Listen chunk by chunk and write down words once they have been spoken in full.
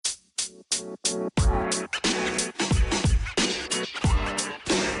Hey,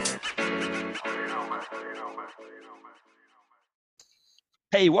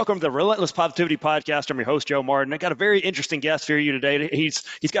 welcome to the Relentless Positivity Podcast. I'm your host, Joe Martin. I got a very interesting guest for you today. He's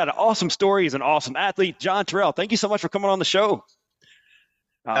got an awesome story. He's an awesome athlete. John Terrell, thank you so much for coming on the show.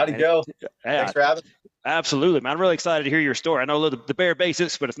 Howdy, Joe. Yeah, thanks for having me. Absolutely, man. I'm really excited to hear your story. I know the bare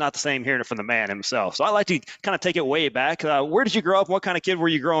basics, but it's not the same hearing it from the man himself. So I like to kind of take it way back. Where did you grow up? What kind of kid were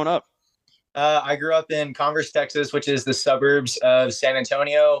you growing up? I grew up in Converse, Texas, which is the suburbs of San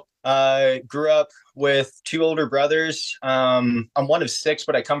Antonio. Grew up with two older brothers. I'm one of six,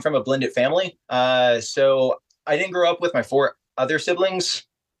 but I come from a blended family. So I didn't grow up with my four other siblings,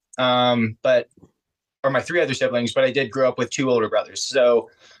 or my three other siblings, but I did grow up with two older brothers. So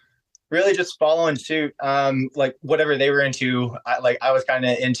really just following suit, like whatever they were into, I was kind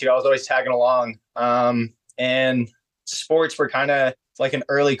of into. I was always tagging along. And sports were kind of like an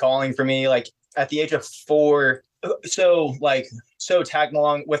early calling for me, like at the age of 4. So tagging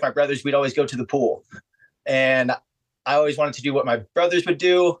along with my brothers, we'd always go to the pool, and I always wanted to do what my brothers would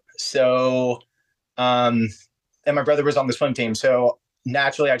do. So, and my brother was on the swim team. So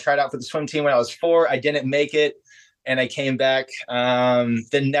naturally I tried out for the swim team when I was 4. I didn't make it. And I came back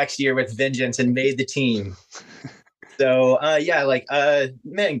the next year with vengeance and made the team. So,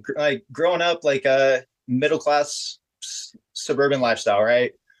 growing up, middle class suburban lifestyle,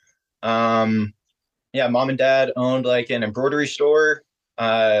 right? Mom and dad owned like an embroidery store,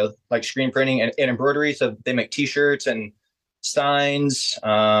 like screen printing and embroidery. So they make T-shirts and signs.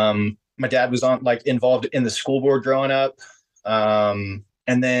 My dad was involved in the school board growing up.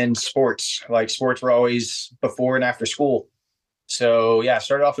 And then sports were always before and after school. So yeah, I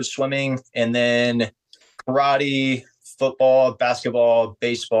started off with swimming, and then karate, football, basketball,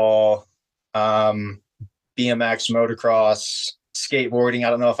 baseball, BMX, motocross, skateboarding. I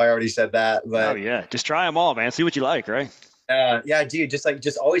don't know if I already said that, but oh yeah, just try them all, man. See what you like, right? Yeah, dude,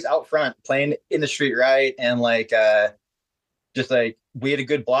 just always out front playing in the street, right? And we had a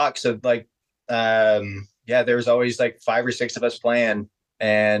good block, so there was always like 5 or 6 of us playing.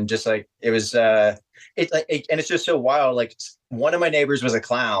 And just like, it was, and it's just so wild. Like one of my neighbors was a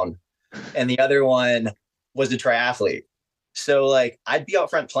clown and the other one was a triathlete. So like I'd be out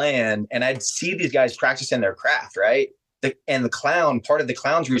front playing and I'd see these guys practicing their craft. Right. And the clown, part of the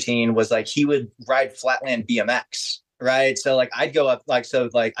clown's routine was like, he would ride flatland BMX. Right. So like I'd go up, I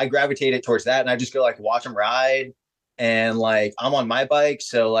gravitated towards that, and I just go like watch him ride. And like, I'm on my bike.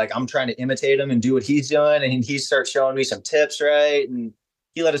 So like, I'm trying to imitate him and do what he's doing. And he starts showing me some tips. Right. And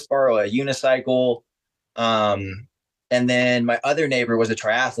he let us borrow a unicycle. And then my other neighbor was a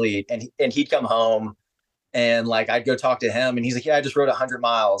triathlete, and he'd come home and like, I'd go talk to him, and he's like, yeah, I just rode 100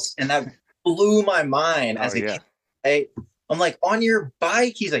 miles. And that blew my mind as a kid. Right? I'm like, on your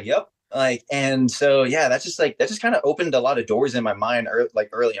bike? He's like, yep. Like, and so, yeah, that just kind of opened a lot of doors in my mind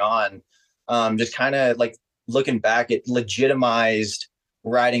early on. Just kind of like looking back, it legitimized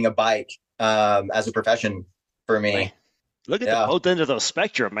riding a bike, as a profession for me. Right. Look at both ends of the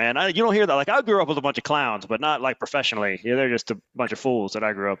spectrum, man. You don't hear that. Like, I grew up with a bunch of clowns, but not like professionally. Yeah, they're just a bunch of fools that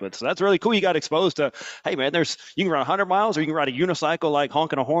I grew up with. So that's really cool. You got exposed to, hey, man, you can run 100 miles, or you can ride a unicycle, like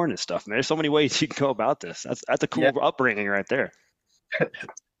honking a horn and stuff. Man, there's so many ways you can go about this. That's a cool upbringing right there.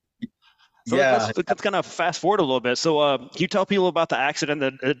 So let's kind of fast forward a little bit. So can you tell people about the accident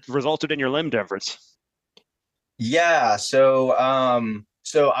that resulted in your limb difference? Yeah. So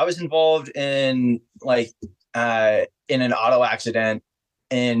I was involved in in an auto accident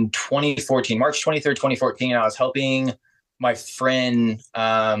in 2014, March 23rd, 2014. I was helping my friend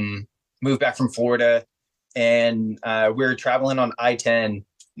move back from Florida, and we were traveling on I-10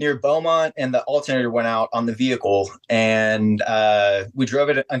 near Beaumont, and the alternator went out on the vehicle, and we drove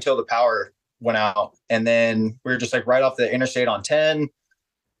it until the power went out. And then we were just like right off the interstate on 10,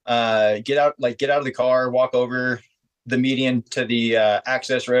 get out of the car, walk over the median to the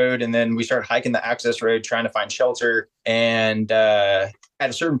access road, and then we started hiking the access road trying to find shelter. And at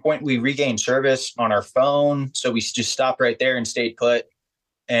a certain point, we regained service on our phone, so we just stopped right there and stayed put.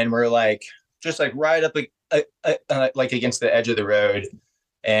 And we're like just like right up like against the edge of the road,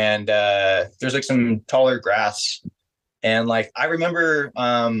 and there's like some taller grass. And like I remember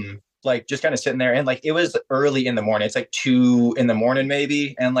like just kind of sitting there, and like it was early in the morning. It's like 2 a.m.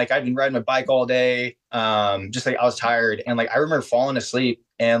 maybe. And like I'd been riding my bike all day. Just like I was tired. And like I remember falling asleep,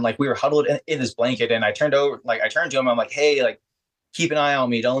 and like we were huddled in this blanket, and I turned to him. I'm like, hey, like keep an eye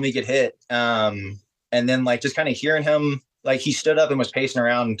on me. Don't let me get hit. And then like just kind of hearing him, like he stood up and was pacing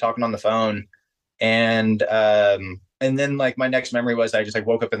around and talking on the phone. And then like my next memory was I just like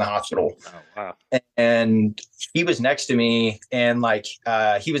woke up in the hospital. Oh, wow. And he was next to me, and like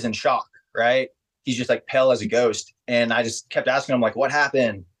he was in shock. right? He's just like pale as a ghost. And I just kept asking him like, what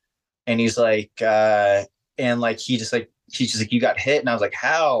happened? And he's like, and like, he's just like, you got hit. And I was like,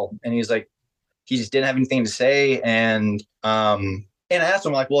 how? And he's like, he just didn't have anything to say. And I asked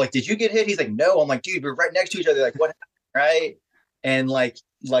him like, well, like, did you get hit? He's like, no. I'm like, dude, we're right next to each other. Like, what happened? Right. And like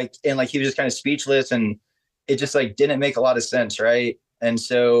he was just kind of speechless, and it just like didn't make a lot of sense. Right. And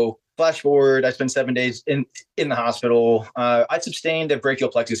so flash forward, I spent 7 days in the hospital. I sustained a brachial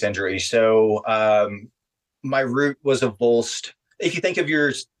plexus injury. So my root was avulsed. If you think of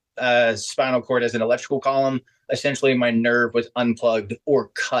your spinal cord as an electrical column, essentially my nerve was unplugged or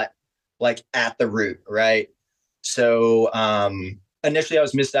cut like at the root, right? So initially I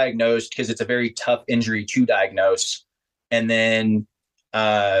was misdiagnosed because it's a very tough injury to diagnose. And then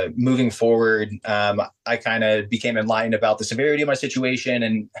moving forward, I kind of became enlightened about the severity of my situation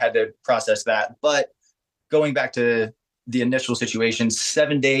and had to process that. But going back to the initial situation,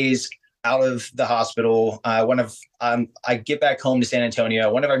 7 days out of the hospital, I get back home to San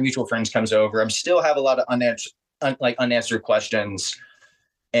Antonio. One of our mutual friends comes over. I'm still have a lot of unanswered questions.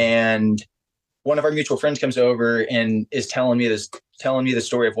 And one of our mutual friends comes over and is telling me the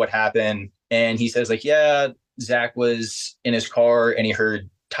story of what happened. And he says like, yeah, Zach was in his car and he heard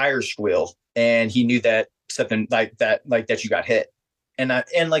tires squeal and he knew that something like that you got hit. And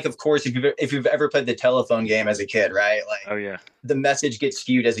like, of course, if you've ever played the telephone game as a kid, right? Like, oh yeah, the message gets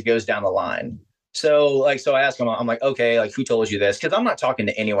skewed as it goes down the line. So I asked him, I'm like, okay, like who told you this? Cause I'm not talking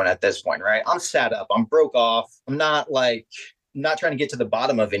to anyone at this point, right? I'm sat up, I'm broke off. I'm not trying to get to the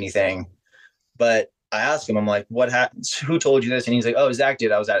bottom of anything. But I asked him, I'm like, what happened? Who told you this? And he's like, oh, Zach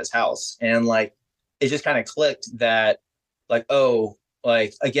did. I was at his house. And like, it just kind of clicked that like, oh,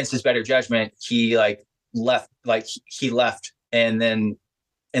 like against his better judgment, he left. And then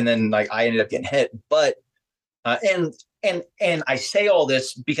like I ended up getting hit. But, and I say all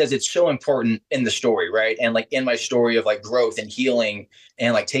this because it's so important in the story, right? And like in my story of like growth and healing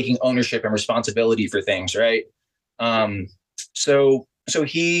and like taking ownership and responsibility for things, right? So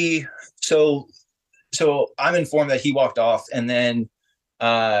I'm informed that he walked off, and then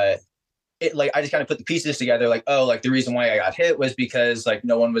I just kind of put the pieces together, like, oh, like the reason why I got hit was because like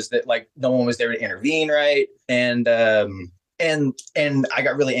no one was there to intervene, right? And I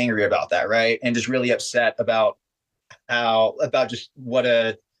got really angry about that, right? And just really upset about just what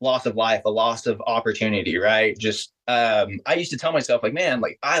a loss of life, a loss of opportunity, right? Just I used to tell myself like, man,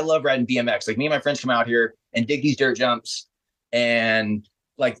 like I love riding BMX. Like me and my friends come out here and dig these dirt jumps, and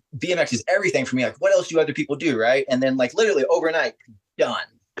like BMX is everything for me. Like what else do other people do, right? And then like literally overnight, done,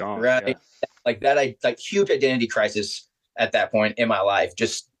 gone, right? Yeah. Like that, I like huge identity crisis at that point in my life.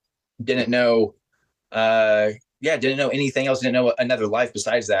 Just didn't know, didn't know anything else. Didn't know another life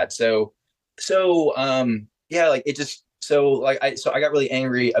besides that. So like it just I got really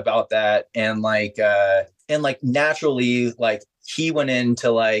angry about that, and like naturally like he went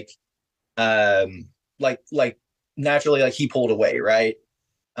into naturally like he pulled away, right?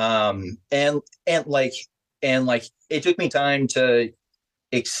 And it took me time to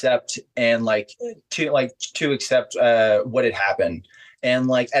accept and to accept what had happened. And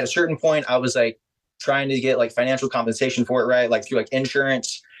like at a certain point I was like trying to get like financial compensation for it, right? Like through like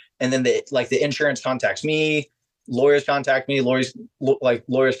insurance. And then the insurance contacts me, lawyers contact me, lawyers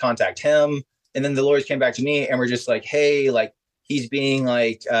contact him. And then the lawyers came back to me and were just like, hey, like he's being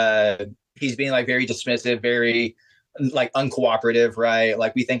very dismissive, very like uncooperative, right?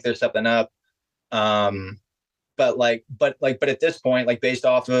 Like we think there's something up. But at this point, like based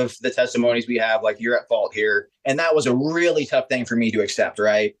off of the testimonies we have, like you're at fault here. And that was a really tough thing for me to accept,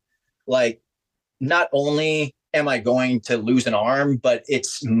 right? Like not only am I going to lose an arm, but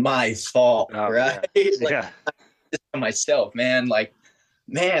it's my fault, right? Yeah. Like Yeah. myself, man,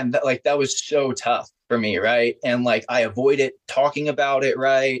 that was so tough for me, right? And like I avoided talking about it,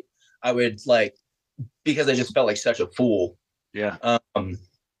 right? I would because I just felt like such a fool. Yeah.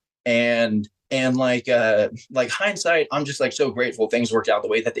 And hindsight, I'm just like so grateful things worked out the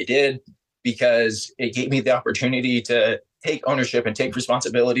way that they did, because it gave me the opportunity to take ownership and take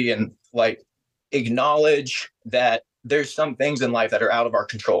responsibility and like acknowledge that there's some things in life that are out of our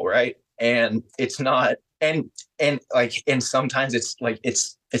control, right? And it's not, and sometimes it's like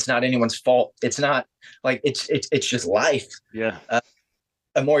it's not anyone's fault. It's not like it's just life. Yeah.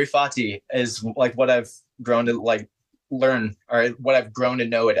 Amori fati is like what I've grown to like learn, or what I've grown to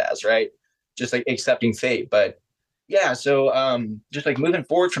know it as, right? Just like accepting fate. But yeah, so just like moving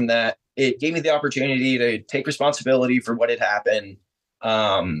forward from that, it gave me the opportunity to take responsibility for what had happened.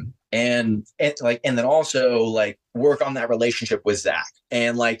 And then also like work on that relationship with Zach,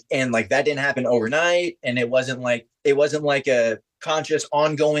 and that didn't happen overnight. And it wasn't like conscious,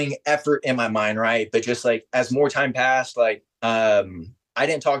 ongoing effort in my mind, right? But just like as more time passed, like I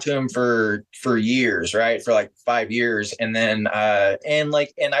didn't talk to him for years, right? For like 5 years. And then and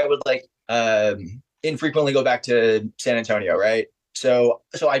I would like infrequently go back to San Antonio, right? So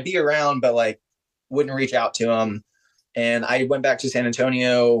I'd be around, but like wouldn't reach out to him. And I went back to San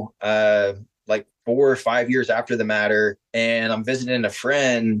Antonio like 4 or 5 years after the matter, and I'm visiting a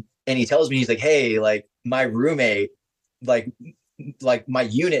friend, and he tells me, he's like, hey, like my roommate, like my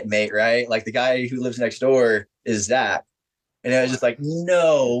unit mate, right? Like the guy who lives next door is Zach. And I was just like,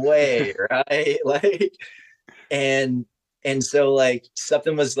 no way, right? Like, and so like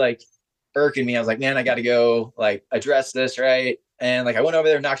something was like irking me. I was like, man, I got to go like address this, right? And like I went over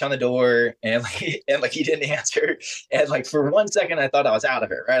there, knocked on the door, and like he didn't answer. And like for 1 second, I thought I was out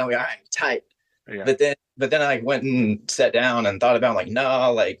of it, right? I'm like, all right, tight. Yeah. But then I like went and sat down and thought about like,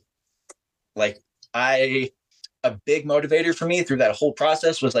 no, like a big motivator for me through that whole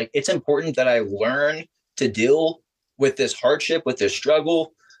process was like, it's important that I learn to deal with this hardship, with this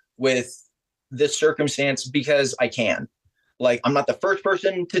struggle, with this circumstance, because I can. Like, I'm not the first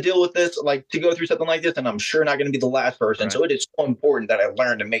person to deal with this, like to go through something like this, and I'm sure not going to be the last person. Right. So it is so important that I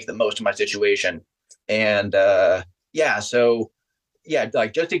learn to make the most of my situation. And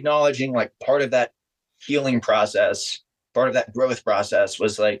like just acknowledging like part of that healing process, part of that growth process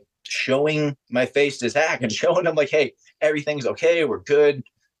was like showing my face to Zach and showing him like, hey, everything's okay, we're good,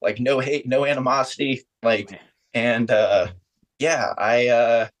 like no hate, no animosity, like. And I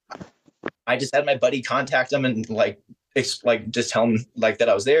just had my buddy contact him and like just tell him like that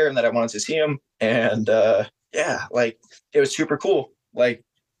I was there and that I wanted to see him. And like it was super cool. Like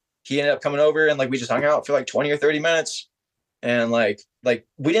he ended up coming over and like we just hung out for like 20 or 30 minutes. And like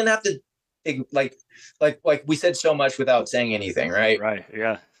we didn't have to like we said so much without saying anything, right? Right.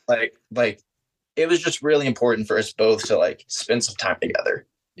 Yeah. Like it was just really important for us both to like spend some time together.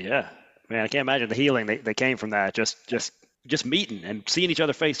 Yeah. Man, I can't imagine the healing that came from that. Just meeting and seeing each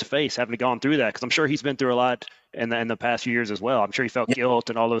other face to face, having gone through that, because I'm sure he's been through a lot in the past few years as well. I'm sure he felt guilt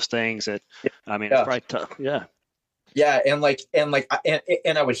and all those things. It's probably tough. Yeah. Yeah, and I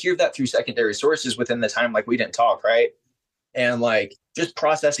would hear that through secondary sources within the time like we didn't talk, right? And like just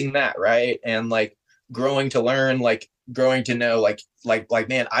processing that, right? And like growing to learn, like growing to know, like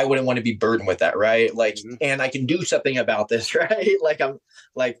man, I wouldn't want to be burdened with that, right? Like, and I can do something about this, right?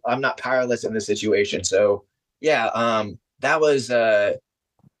 I'm not powerless in this situation. So yeah, that was a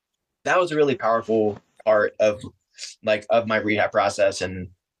really powerful part of my rehab process, and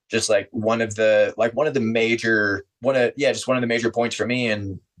just one of the major points for me,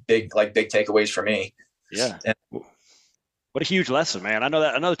 and big takeaways for me. Yeah. And what a huge lesson, man. I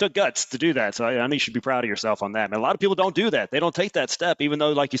know it took guts to do that. So I know you should be proud of yourself on that. Man, a lot of people don't do that. They don't take that step, even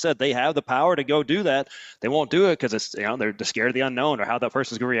though, like you said, they have the power to go do that. They won't do it because it's, they're scared of the unknown or how that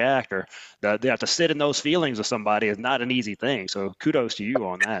person's going to react, or they have to sit in those feelings of somebody is not an easy thing. So kudos to you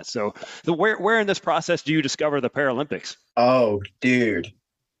on that. So where in this process do you discover the Paralympics? Oh, dude.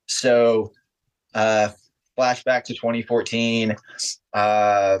 So flashback to 2014.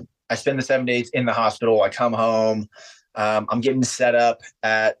 I spend the 7 days in the hospital. I come home. I'm getting set up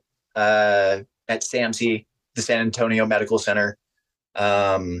at SAMC, the San Antonio Medical Center.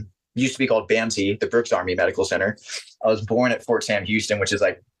 Used to be called BAMC, the Brooks Army Medical Center. I was born at Fort Sam Houston, which is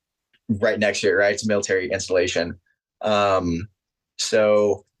like right next to it, right? It's a military installation.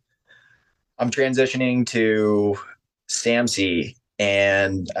 So I'm transitioning to SAMC,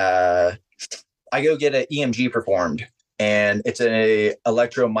 and I go get an EMG performed. And it's an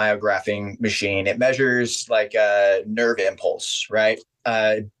electromyographing machine. It measures like a nerve impulse, right?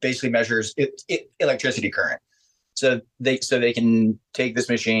 Basically measures electricity current. So they can take this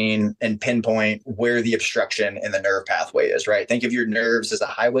machine and pinpoint where the obstruction in the nerve pathway is, right? Think of your nerves as a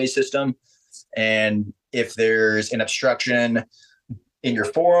highway system. And if there's an obstruction in your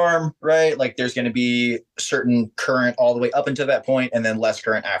forearm, right? Like there's going to be certain current all the way up until that point, and then less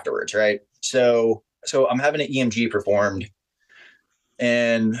current afterwards, right? So I'm having an EMG performed,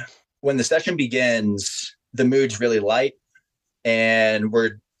 and when the session begins, the mood's really light, and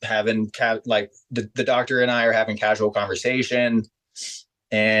we're having the doctor and I are having casual conversation,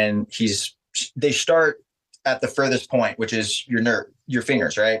 and they start at the furthest point, which is your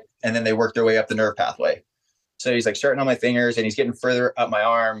fingers, right? And then they work their way up the nerve pathway. So he's like starting on my fingers, and he's getting further up my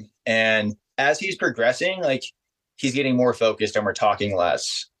arm. And as he's progressing, like he's getting more focused, and we're talking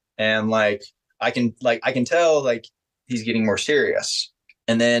less. And I can tell like he's getting more serious.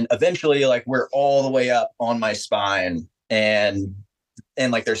 And then eventually like we're all the way up on my spine, and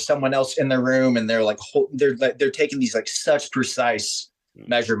like there's someone else in the room, and they're taking these like such precise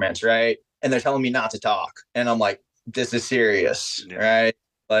measurements, right? And they're telling me not to talk. And I'm like, this is serious, Yeah. right?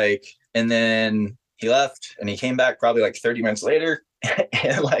 Like, and then he left and he came back probably like 30 minutes later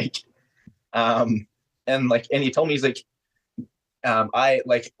and um, and he told me, he's like, like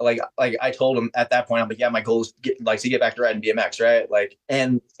I told him at that point, I'm like, yeah, my goal is to get back to riding BMX, right? Like,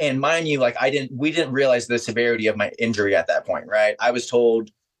 and mind you, like we didn't realize the severity of my injury at that point, right? I was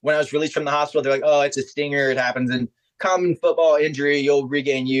told when I was released from the hospital, they're like, oh, it's a stinger, it happens in common football injury, you'll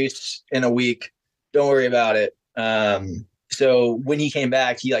regain use in a week, don't worry about it. So when he came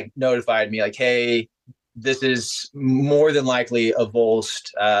back, he like notified me like, hey, this is more tthan likely a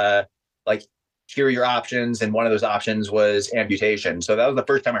Volst, like, here are your options. And one of those options was amputation. So that was the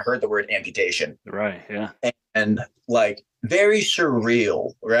first time I heard the word amputation. Right. Yeah. And like very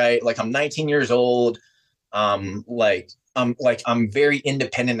surreal, right? Like I'm 19 years old. I'm very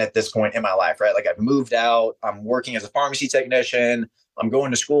independent at this point in my life, right? Like I've moved out. I'm working as a pharmacy technician. I'm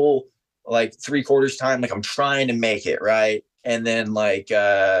going to school like 3/4 time. Like I'm trying to make it, right? And then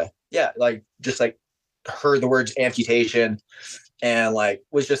just like heard the words amputation and like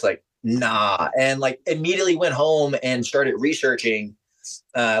was just like, nah, and like immediately went home and started researching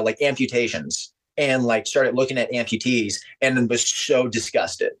like amputations and like started looking at amputees and then was so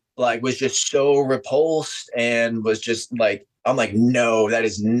disgusted, like was just so repulsed and was just like, I'm like, no, that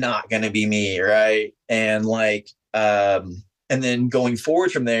is not going to be me, right? And like and then going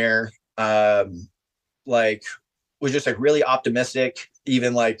forward from there, like was just like really optimistic,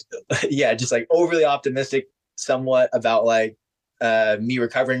 even like yeah, just like overly optimistic somewhat about like me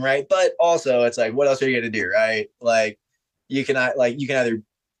recovering, right? But also it's like, what else are you going to do, right? Like you can either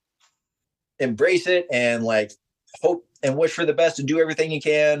embrace it and like hope and wish for the best and do everything you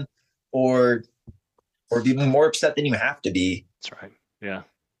can, or be more upset than you have to be. That's right. Yeah.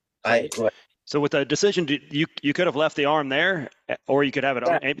 So, so with the decision, you could have left the arm there, or you could have it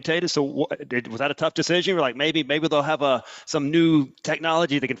amputated. So was that a tough decision? You're like, maybe they'll have some new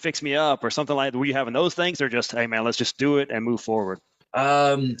technology that can fix me up or something like that. Were you having those things, or just, hey man, let's just do it and move forward?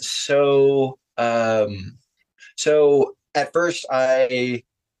 So at first I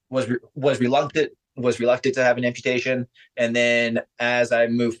was reluctant to have an amputation, and then as I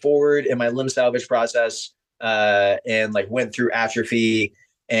moved forward in my limb salvage process, and like went through atrophy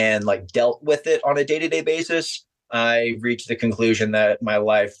and like dealt with it on a day-to-day basis, I reached the conclusion that my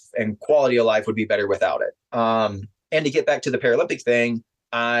life and quality of life would be better without it. And to get back to the Paralympic thing,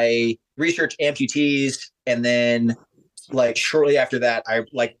 I researched amputees, and then like shortly after that, I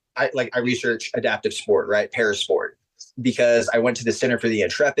researched adaptive sport, right? Parasport, because I went to the Center for the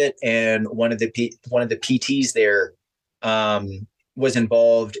Intrepid, and one of the PTs there was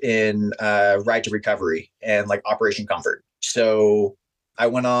involved in Ride to Recovery and like Operation Comfort. So I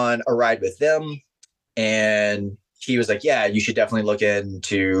went on a ride with them, and he was like, yeah, you should definitely look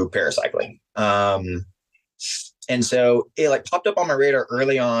into paracycling. And so it like popped up on my radar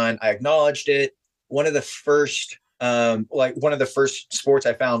early on. I acknowledged it. One of the first sports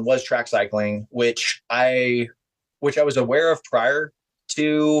I found was track cycling, which I was aware of prior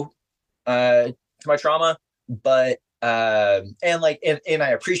to my trauma, but and I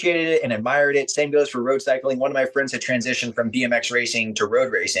appreciated it and admired it. Same goes for road cycling. One of my friends had transitioned from BMX racing to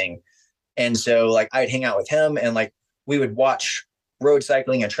road racing, and so like I'd hang out with him, and like we would watch road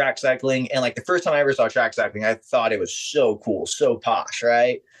cycling and track cycling. And like the first time I ever saw track cycling, I thought it was so cool, so posh,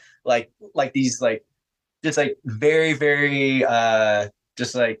 right? Like these like just like very, very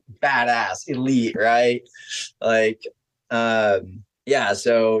just like badass elite, right? Like yeah,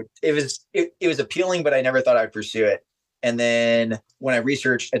 so it was appealing, but I never thought I'd pursue it. And then when I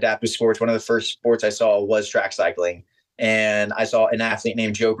researched adaptive sports, one of the first sports I saw was track cycling, and I saw an athlete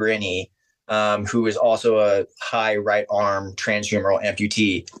named Joe Grini, who is also a high right arm transhumeral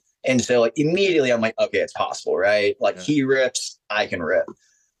amputee. And so like immediately I'm like, okay, it's possible, right? Like he rips, I can rip.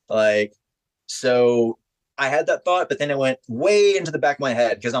 Like, so I had that thought, but then it went way into the back of my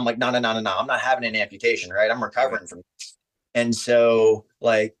head, because I'm like, no, I'm not having an amputation, right? I'm recovering from it. And so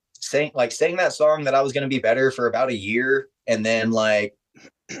like saying that song that I was going to be better for about a year, and then like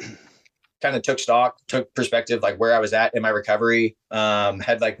kind of took perspective, like where I was at in my recovery,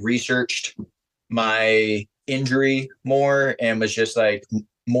 had like researched my injury more, and was just like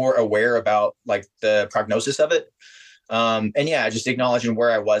more aware about like the prognosis of it. And yeah, just acknowledging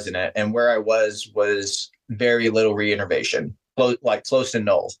where I was in it, and where I was very little reinnervation, close to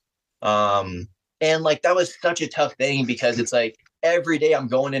null. And like that was such a tough thing, because it's like every day I'm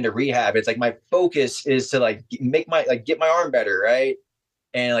going into rehab, it's like my focus is to like get my arm better, right?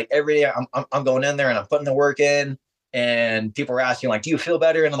 And like every day I'm going in there and I'm putting the work in, and people are asking like, do you feel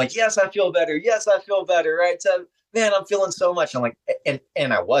better? And I'm like, yes, I feel better. Yes, I feel better. Right. So man, I'm feeling so much. I'm like,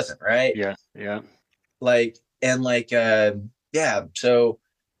 and I wasn't, right. Yeah. Yeah. Like and like, yeah, so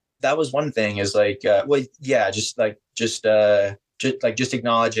that was one thing is like, well, yeah, just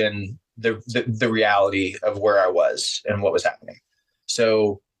acknowledging the reality of where I was and what was happening.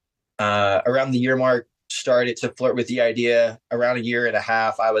 So around the year mark, started to flirt with the idea. Around a year and a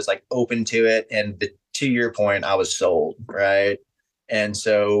half, I was like open to it, and the 2 year point, I was sold, right? And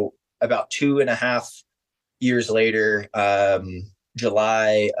so about 2.5 years later,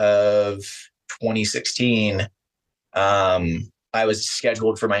 July of 2016, I was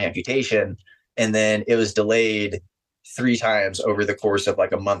scheduled for my amputation, and then it was delayed 3 times over the course of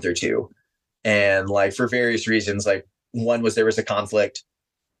like a month or two. And like for various reasons, like one was there was a conflict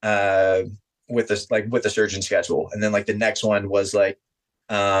uh, with this like with the surgeon schedule, and then like the next one was like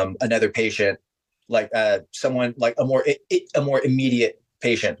another patient, like someone like a more immediate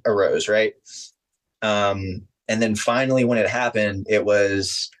patient arose, right? And then finally, when it happened, it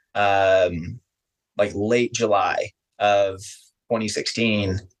was like late July of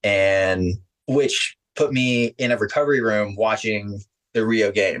 2016, and which put me in a recovery room watching the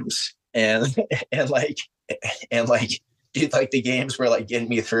Rio games, and and like and like dude, like the games were like getting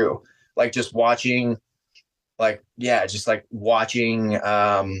me through, like just watching, like yeah, just like watching,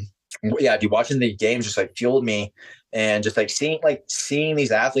 yeah, dude, watching the games just like fueled me, and just like seeing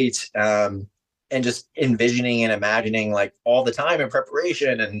these athletes, and just envisioning and imagining like all the time in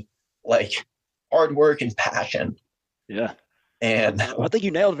preparation and like hard work and passion. Yeah. And I think you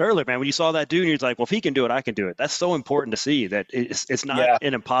nailed it earlier, man. When you saw that dude, you're like, well, if he can do it, I can do it. That's so important to see that it's not yeah,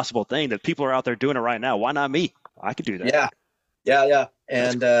 an impossible thing, that people are out there doing it right now. Why not me? I could do that. yeah, yeah.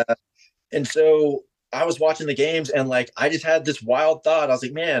 That's And so I was watching the games, and like I just had this wild thought. I was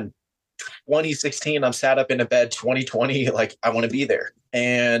like, man, 2016, I'm sat up in a bed. 2020, like I want to be there.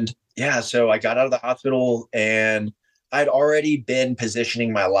 And yeah, so I got out of the hospital, and I'd already been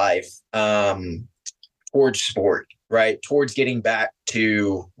positioning my life towards sport, right? Towards getting back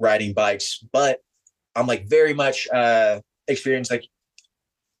to riding bikes. But I'm like very much experienced like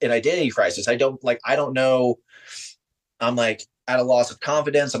an identity crisis. I don't know. I'm like at a loss of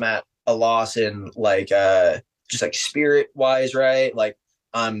confidence. I'm at a loss in like just like spirit wise, right? Like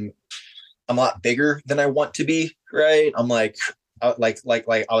I'm a lot bigger than I want to be, right? I'm like like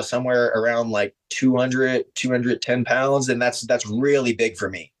I was somewhere around like 210 pounds, and that's really big for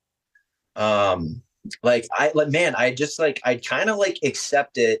me. Like I like man, I just like I kind of like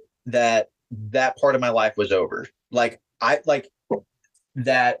accepted that that part of my life was over. Like I like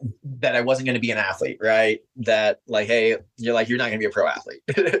that I wasn't going to be an athlete, right? That like, hey, you're not going to be a pro athlete,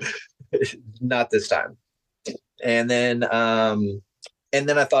 not this time. And then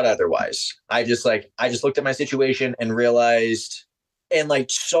I thought otherwise. I just looked at my situation and realized, and like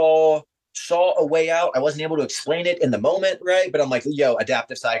saw a way out. I wasn't able to explain it in the moment, right? But I'm like, yo,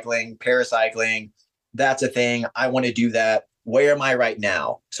 adaptive cycling, paracycling, that's a thing. I want to do that. Where am I right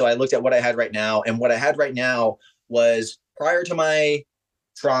now? So I looked at what I had right now, and what I had right now was prior to my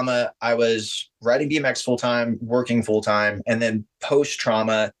trauma, I was riding BMX full time, working full time, and then post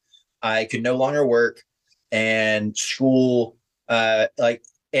trauma, I could no longer work, and school, like,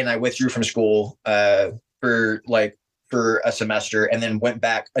 and I withdrew from school for a semester, and then went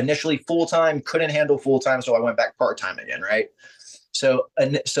back initially full time. Couldn't handle full time, so I went back part time again, right? So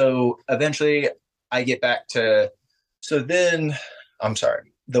eventually, I get back to. So then, I'm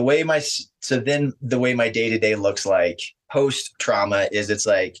sorry. The way my day to day looks like post trauma is it's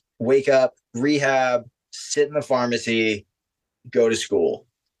like wake up, rehab, sit in the pharmacy, go to school,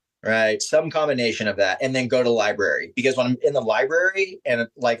 right? Some combination of that, and then go to the library, because when I'm in the library and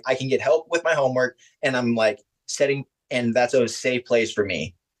like I can get help with my homework, and I'm like setting, and that's a safe place for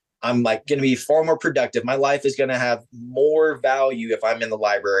me. I'm like going to be far more productive. My life is going to have more value if I'm in the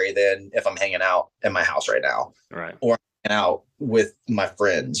library than if I'm hanging out in my house right now, right. or hanging out with my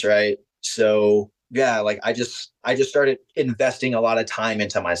friends, right? So yeah, like I just started investing a lot of time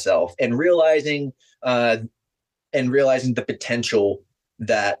into myself, and realizing the potential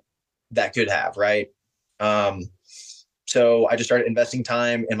that that could have, right? Um, so I just started investing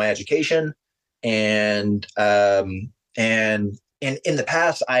time in my education, and and in the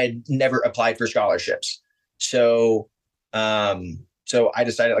past I had never applied for scholarships. So so I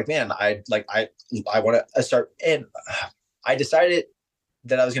decided like, man, I want to start, and I decided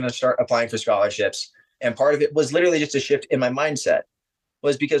that I was going to start applying for scholarships. And part of it was literally just a shift in my mindset,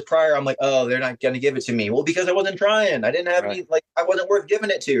 was because prior I'm like, oh, they're not going to give it to me. Well, because I wasn't trying. I didn't have Right. any, like, I wasn't worth giving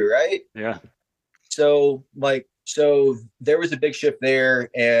it to, right? Yeah. So there was a big shift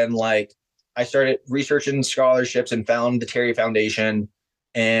there. And like, I started researching scholarships and found the Terry Foundation,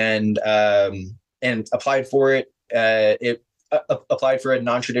 and applied for it. Applied for a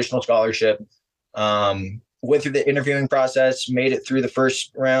non-traditional scholarship. went through the interviewing process, made it through the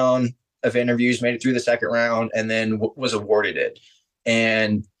first round of interviews, made it through the second round, and then was awarded it.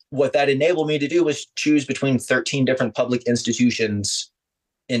 And what that enabled me to do was choose between 13 different public institutions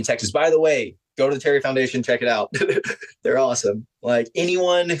in Texas. By the way, go to the Terry Foundation, check it out. They're awesome. Like any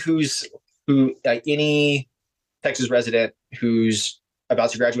Texas resident who's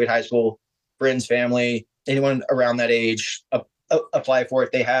about to graduate high school, friends, family, anyone around that age, apply for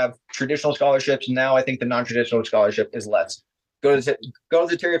it. They have traditional scholarships. Now I think the non-traditional scholarship is less. Go to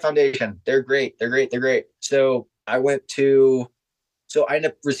the Terry Foundation. They're great. They're great. They're great. So I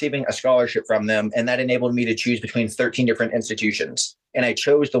ended up receiving a scholarship from them, and that enabled me to choose between 13 different institutions. And I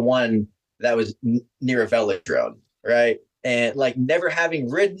chose the one that was near a velodrome, right? And like never having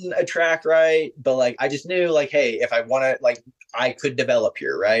ridden a track, right? But like I just knew like, hey, if I want to, like I could develop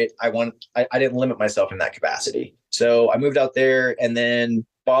here, right? I didn't limit myself in that capacity. So I moved out there, and then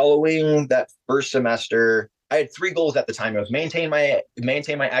following that first semester, I had 3 goals at the time. It was maintain my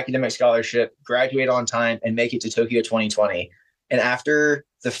academic scholarship, graduate on time, and make it to Tokyo 2020. And after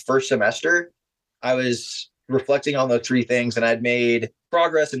the first semester, I was reflecting on those 3 things, and I'd made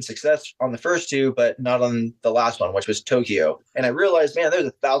progress and success on the first 2, but not on the last one, which was Tokyo. And I realized, man, there's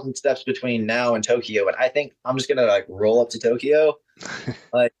 1,000 steps between now and Tokyo. And I think I'm just going to like roll up to Tokyo.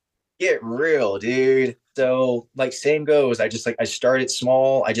 Like, get real, dude. So like same goes. I started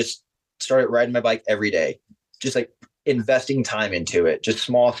small. I just started riding my bike every day, just like investing time into it, just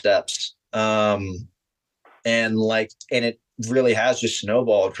small steps. And it really has just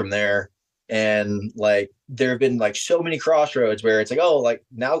snowballed from there. And like there have been like so many crossroads where it's like, oh, like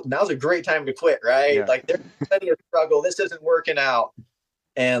now's a great time to quit, right? Yeah. Like there's plenty of struggle. This isn't working out.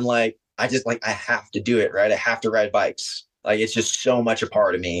 And like I just like I have to do it, right? I have to ride bikes. Like it's just so much a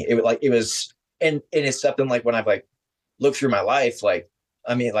part of me. And it's something like when I've like looked through my life, like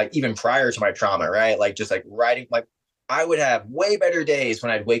I mean, like even prior to my trauma, right? Like just like riding, like I would have way better days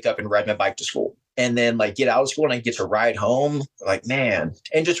when I'd wake up and ride my bike to school, and then like get out of school and I get to ride home. Like, man,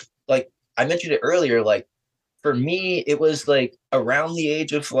 and just like I mentioned it earlier, like for me, it was like around the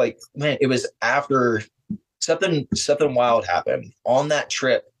age of like, man, it was after something wild happened on that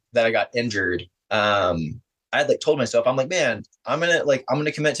trip that I got injured. I had like told myself, I'm like, man, I'm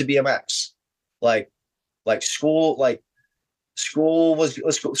gonna commit to BMX. Like school was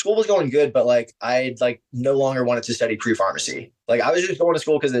going good, but like I like no longer wanted to study pre-pharmacy. Like I was just going to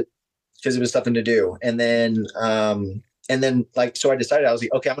school because it was something to do. And then like, so I decided, I was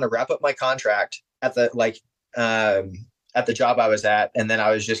like, okay, I'm going to wrap up my contract at the job I was at. And then I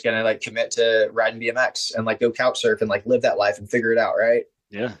was just going to like commit to riding BMX and like go couch surf and like live that life and figure it out. Right.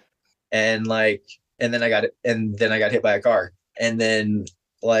 Yeah. And then I got hit by a car. And then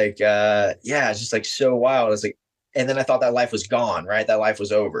like, it's just like so wild. I was like, and then I thought that life was gone, right? That life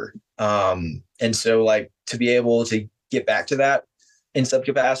was over. And so like to be able to get back to that in some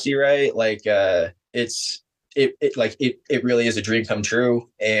capacity, right? Like, it really is a dream come true.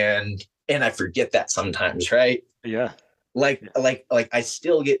 And I forget that sometimes, right? Yeah. Like I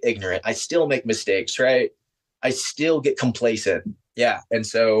still get ignorant. I still make mistakes, right? I still get complacent. Yeah. And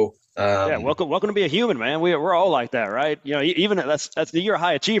so, welcome to be a human, man. We're all like that, right? You know, even you're a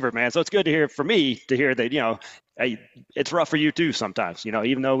high achiever, man. So it's good to hear that, you know, hey, it's rough for you too sometimes. You know,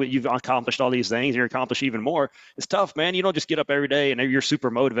 even though you've accomplished all these things, you accomplish even more. It's tough, man. You don't just get up every day and you're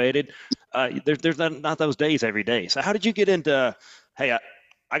super motivated. There's not those days every day. So how did you get into? Hey,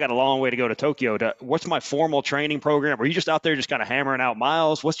 I got a long way to go to Tokyo. What's my formal training program? Are you just out there just kind of hammering out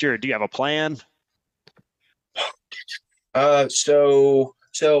miles? Do you have a plan? So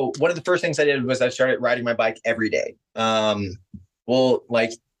one of the first things I did was I started riding my bike every day.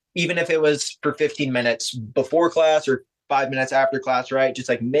 Like even if it was for 15 minutes before class or 5 minutes after class, right? Just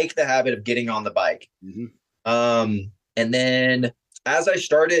like make the habit of getting on the bike. Mm-hmm. And then as I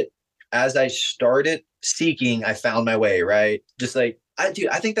started seeking, I found my way, right? Just like, I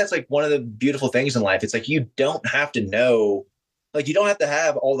think that's like one of the beautiful things in life. It's like, you don't have to know, like, you don't have to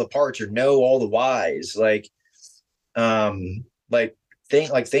have all the parts or know all the whys.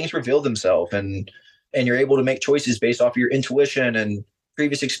 Things reveal themselves and you're able to make choices based off your intuition and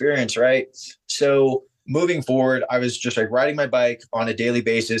previous experience, right? So moving forward, I was just like riding my bike on a daily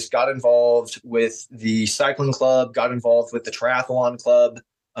basis, got involved with the cycling club, got involved with the triathlon club.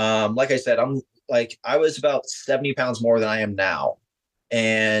 Like I said, I was about 70 pounds more than I am now.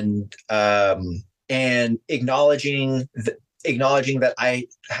 And acknowledging that I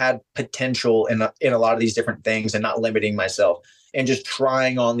had potential in a lot of these different things and not limiting myself and just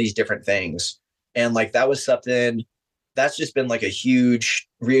trying on these different things. And like, that was something that's just been like a huge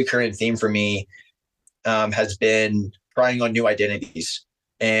reoccurring theme for me, has been trying on new identities.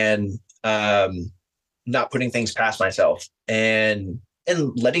 And not putting things past myself, and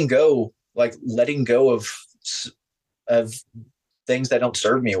letting go of things that don't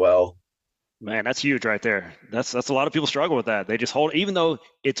serve me well. Man, that's huge right there. That's a lot of people struggle with that. They just hold, even though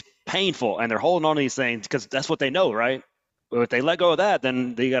it's painful, and they're holding on to these things because that's what they know, right? But if they let go of that,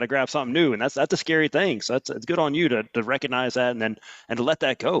 then they got to grab something new, and that's a scary thing. So it's good on you to recognize that and to let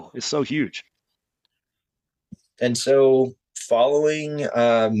that go. It's so huge. And so following,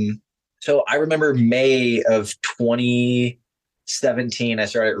 so I remember May of 2017, I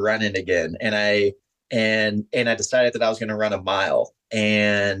started running again, and I decided that I was going to run a mile,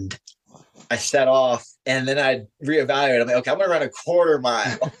 and I set off, and then I reevaluated. I'm like, okay, I'm going to run a quarter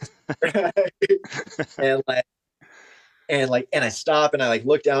mile, and and I stop and I like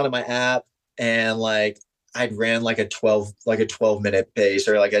look down at my app, and like I'd ran like a 12-minute pace,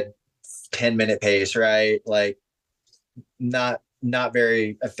 or like a 10-minute pace, right? Like not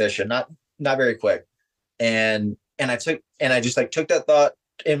very efficient, not very quick. And I just like took that thought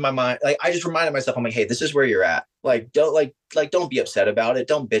in my mind. Like I just reminded myself, I'm like, hey, this is where you're at. Don't be upset about it.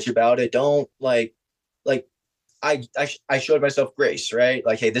 Don't bitch about it. Don't like I showed myself grace, right?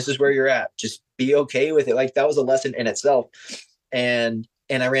 Like, hey, this is where you're at. Just be okay with it. Like that was a lesson in itself. And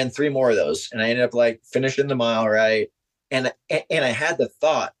I ran 3 more of those, and I ended up like finishing the mile, right? And I had the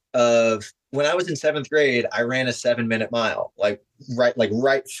thought of, when I was in 7th grade, I ran a 7-minute mile,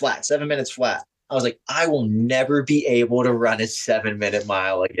 right flat, 7 minutes flat. I was like, I will never be able to run a 7-minute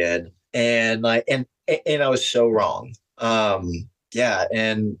mile again. And I was so wrong. Yeah.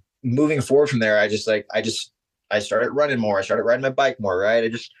 And moving forward from there, I started running more. I started riding my bike more,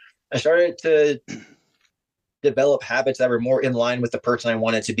 right? I started to develop habits that were more in line with the person I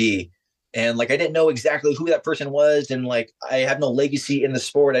wanted to be. And like, I didn't know exactly who that person was. And like, I have no legacy in the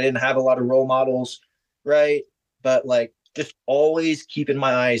sport. I didn't have a lot of role models. Right. But like, just always keeping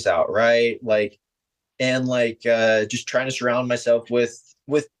my eyes out. Right. Like, and like, just trying to surround myself with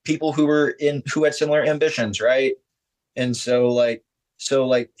people who had similar ambitions. Right. And so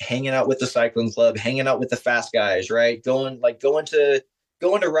hanging out with the cycling club, hanging out with the fast guys, right? Going to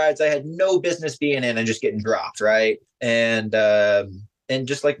rides I had no business being in and just getting dropped, right? And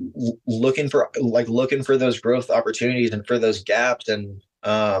just like looking for those growth opportunities and for those gaps. And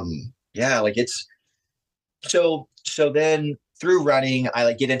yeah, like it's so then through running, I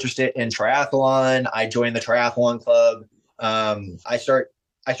like get interested in triathlon. I joined the triathlon club. I start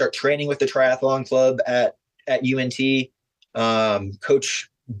training with the triathlon club at UNT. Coach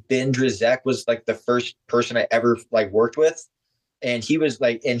Ben Drizek was like the first person I ever like worked with, and he's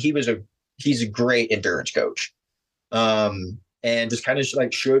a great endurance coach. And just kind of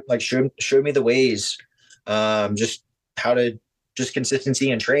like showed me the ways, just how to just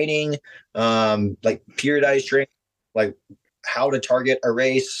consistency in training, like periodized training, like how to target a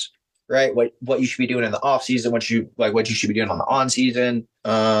race, right? What you should be doing in the off season, what you should be doing on the on season.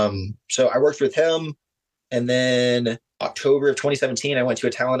 So I worked with him, and then October of 2017, I went to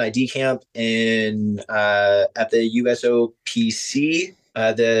a talent ID camp at the USOPC,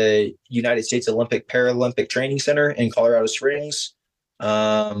 the United States Olympic Paralympic Training Center in Colorado Springs.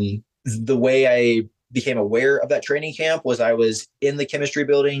 The way I became aware of that training camp was I was in the chemistry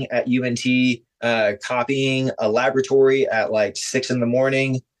building at UNT, copying a laboratory at like 6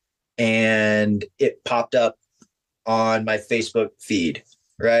 a.m, and it popped up on my Facebook feed,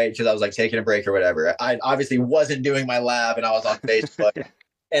 right? Because I was like taking a break or whatever. I obviously wasn't doing my lab, and I was on Facebook,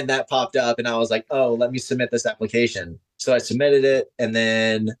 and that popped up, and I was like, oh, let me submit this application. So I submitted it, and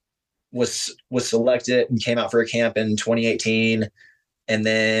then was selected and came out for a camp in 2018. And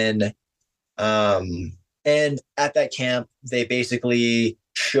then and at that camp, they basically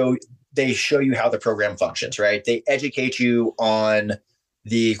show you how the program functions, right? They educate you on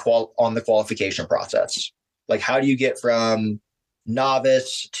the qualification process. Like, how do you get from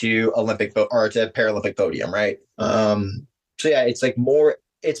novice to Olympic or to Paralympic podium, right? So yeah, it's like more,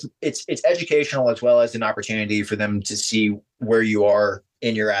 it's educational as well as an opportunity for them to see where you are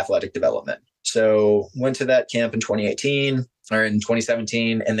in your athletic development. So went to that camp in 2018 or in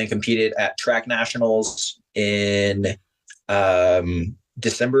 2017, and then competed at track nationals in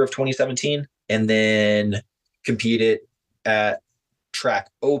December of 2017, and then competed at track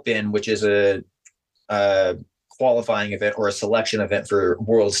open, which is a qualifying event or a selection event for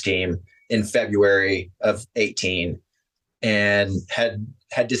world's team, in February of 18, and had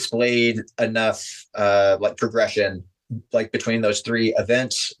displayed enough like progression like between those 3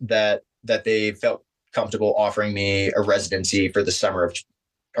 events that they felt comfortable offering me a residency for the summer of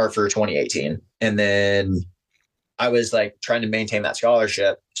or for 2018. And then I was like trying to maintain that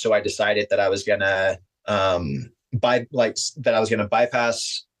scholarship, so I decided that I was gonna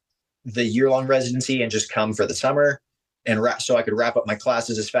bypass the year-long residency and just come for the summer and so I could wrap up my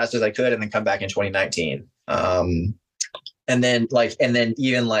classes as fast as I could and then come back in 2019. And then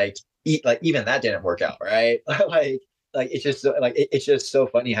even even that didn't work out, right? It's just so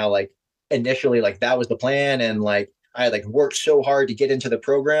funny how like initially like that was the plan, and like I like worked so hard to get into the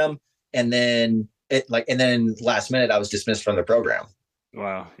program, and then last minute I was dismissed from the program.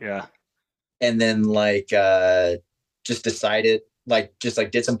 Wow. Yeah. And then just decided just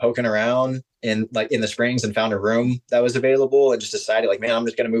did some poking around in the Springs and found a room that was available, and just decided like, man, I'm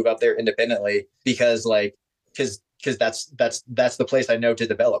just going to move up there independently because that's the place I know to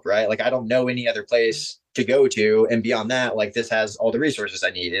develop, right? Like I don't know any other place to go to, and beyond that, like this has all the resources I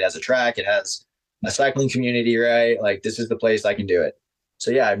need. It has a track, it has a cycling community, right? Like this is the place I can do it.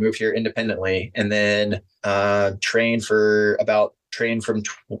 So yeah, I moved here independently, and then trained from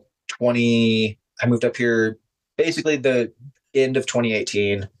 20. I moved up here basically the end of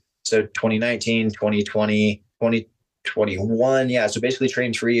 2018. So 2019, 2020, 2021. Yeah. So basically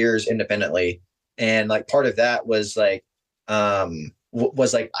trained 3 years independently. And like part of that was like, I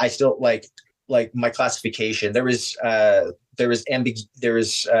still like my classification. There was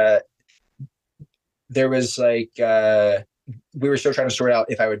we were still trying to sort out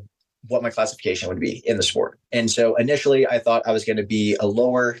what my classification would be in the sport. And so initially I thought I was going to be a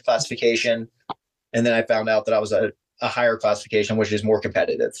lower classification. And then I found out that I was a higher classification, which is more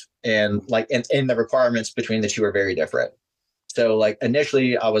competitive. And and the requirements between the two are very different. So like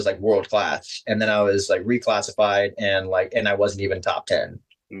initially I was like world class, and then I was like reclassified and I wasn't even top 10.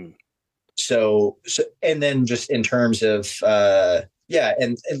 Mm. So and then just in terms of so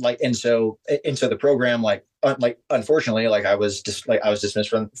the program, unfortunately, I was dismissed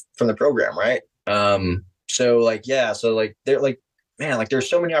from the program, right? So man, there's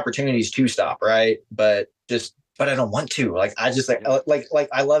so many opportunities to stop, right? But I don't want to. I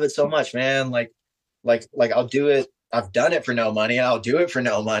love it so much, man. I'll do it. I've done it for no money. I'll do it for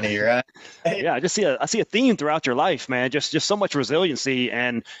no money, right? Yeah, I see a theme throughout your life, man. Just so much resiliency,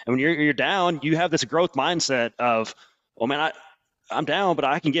 and when you're down, you have this growth mindset of, well, man, I'm down, but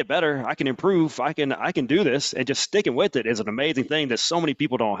I can get better. I can improve. I can do this, and just sticking with it is an amazing thing that so many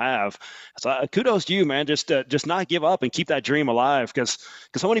people don't have. So kudos to you, man. Just not give up and keep that dream alive, because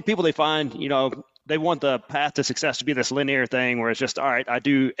so many people, they find, they want the path to success to be this linear thing where it's just, all right, I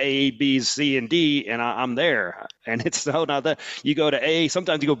do A, B, C, and D, and I'm there. And it's so not that. You go to A,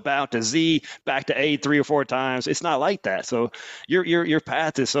 sometimes you go back to Z, back to A 3 or 4 times. It's not like that. So your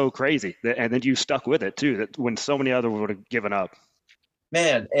path is so crazy, and then you stuck with it too, that when so many others would have given up.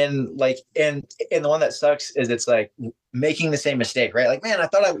 Man, and the one that sucks is it's like making the same mistake, right? Like, man, I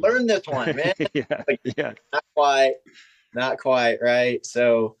thought I learned this one, man. Yeah. Not quite, right?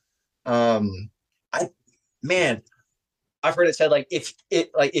 So, I've heard it said if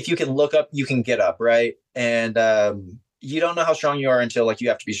you can look up, you can get up, right? And you don't know how strong you are until you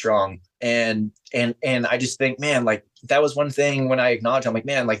have to be strong. And I just think, man, that was one thing when I acknowledged, I'm like,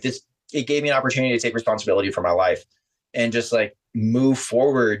 man, it gave me an opportunity to take responsibility for my life and just move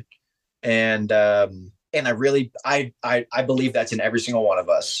forward. And I believe that's in every single one of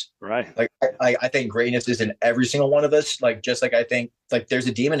us. Right. I think greatness is in every single one of us. Just like I think there's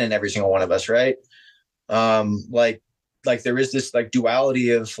a demon in every single one of us. Right. There is this duality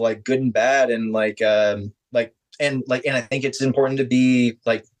of good and bad. And and I think it's important to be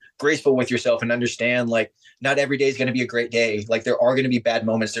graceful with yourself and understand not every day is going to be a great day. There are going to be bad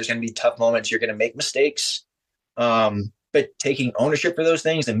moments. There's going to be tough moments. You're going to make mistakes. But taking ownership for those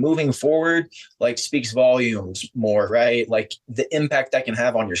things and moving forward, speaks volumes more, right? The impact that can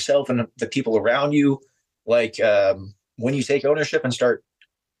have on yourself and the people around you. When you take ownership and start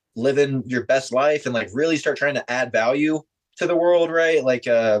living your best life and really start trying to add value to the world, right?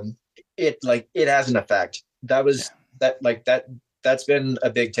 It has an effect. That's been a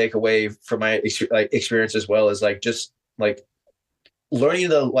big takeaway from my experience as well, is learning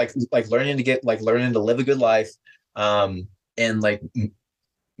to live a good life. And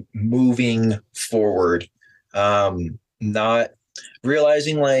moving forward, not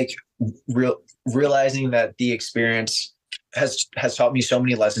realizing realizing that the experience has taught me so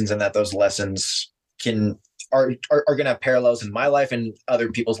many lessons, and that those lessons are going to have parallels in my life and other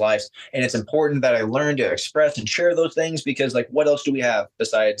people's lives. And it's important that I learn to express and share those things, because what else do we have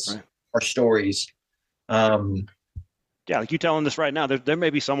besides our stories? Yeah, you telling this right now, there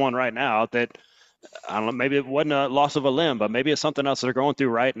may be someone right now that, I don't know, maybe it wasn't a loss of a limb, but maybe it's something else they're going through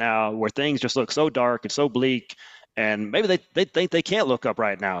right now where things just look so dark and so bleak, and maybe they think they can't look up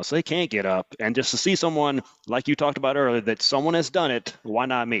right now, so they can't get up. And just to see someone like you talked about earlier, that someone has done it, why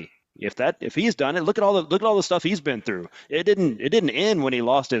not me? If he's done it, look at all the stuff he's been through. It didn't end when he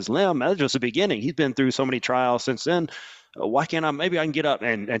lost his limb. That was just the beginning. He's been through so many trials since then. Why can't I? Maybe I can get up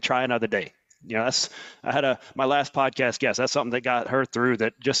and try another day. That's I had my last podcast guest. That's something that got her through.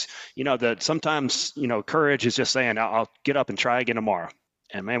 That just that sometimes courage is just saying I'll get up and try again tomorrow.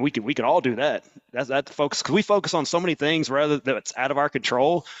 And man, we could all do that. That's that focus, because we focus on so many things rather that's out of our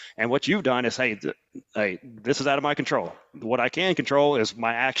control. And what you've done is, hey, this is out of my control. What I can control is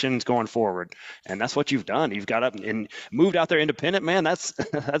my actions going forward, and that's what you've done. You've got up and moved out there independent, man. That's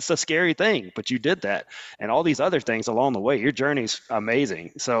that's a scary thing, but you did that, and all these other things along the way. Your journey's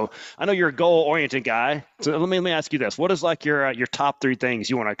amazing. So I know you're a goal-oriented guy. So let me ask you this: what is like your top 3 things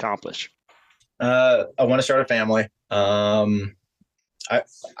you want to accomplish? I want to start a family.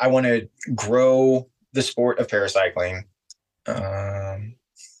 I want to grow the sport of paracycling.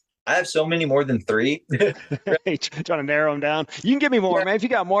 I have so many more than 3. Trying to narrow them down. You can give me more, man. If you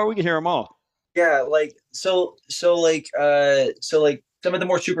got more, we can hear them all. Yeah, like so like some of the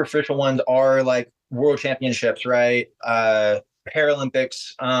more superficial ones are like world championships, right?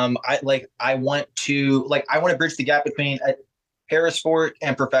 Paralympics. I want to bridge the gap between parasport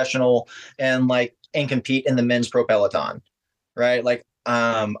and professional, and compete in the men's pro peloton, right?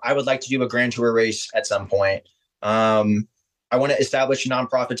 I would like to do a Grand Tour race at some point. I want to establish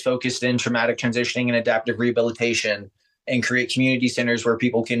nonprofits focused in traumatic transitioning and adaptive rehabilitation, and create community centers where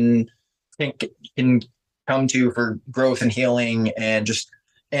people can come to for growth and healing, and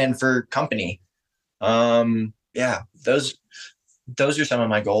for company. Yeah, those are some of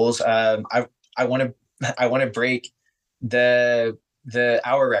my goals. I want to break the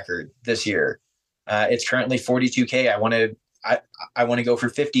hour record this year. It's currently 42K. I want to go for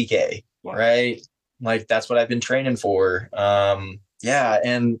 50K. Wow. Right? Like that's what I've been training for. Yeah.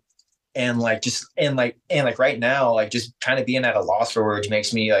 And right now, just kind of being at a loss for words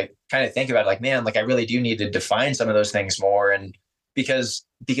makes me kind of think about man, I really do need to define some of those things more. And because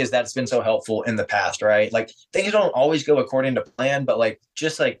that's been so helpful in the past, right? Things don't always go according to plan, but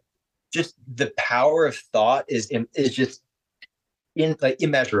just the power of thought is just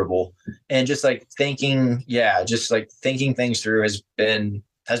immeasurable. And thinking things through has been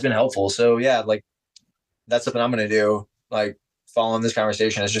helpful. So yeah, that's something I'm going to do, following this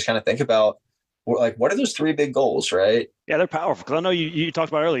conversation, is just kind of think about what are those 3 big goals, right? Yeah, they're powerful. Because I know you talked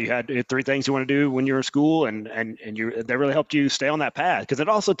about earlier, you had 3 things you want to do when you were in school, and they really helped you stay on that path. Because it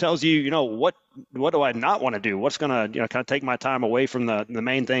also tells you, what do I not want to do? What's going to kind of take my time away from the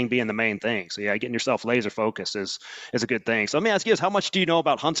main thing being the main thing. So yeah, getting yourself laser focused is a good thing. So let me ask you this: how much do you know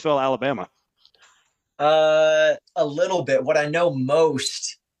about Huntsville, Alabama? A little bit. What I know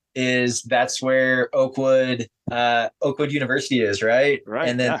most is that's where Oakwood University is, right? Right.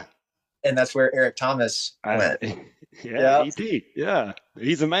 And then and that's where Eric Thomas went. Yeah, ET. Yeah,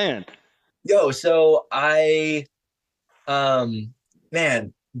 he's a man. Yo, so there's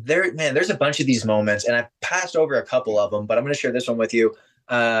a bunch of these moments, and I passed over a couple of them, but I'm going to share this one with you.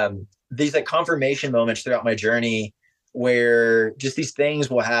 These confirmation moments throughout my journey, where just these things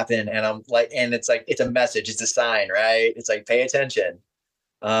will happen, and I'm and it's a message, it's a sign, right? It's pay attention.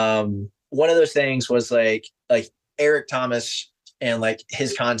 One of those things was Eric Thomas, and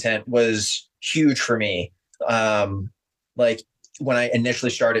his content was huge for me. When I initially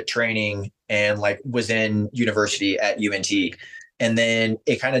started training and was in university at UNT, and then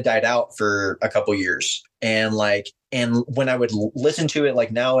it kind of died out for a couple years. And when I would listen to it,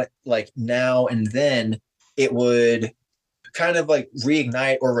 now and then, it would kind of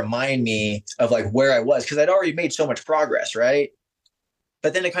reignite or remind me of where I was, because I'd already made so much progress, right?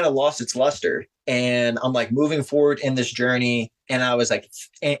 But then it kind of lost its luster, and I'm moving forward in this journey. And I was and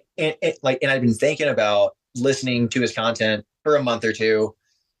I've been thinking about listening to his content for a month or 2.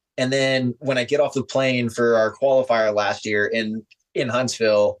 And then when I get off the plane for our qualifier last year in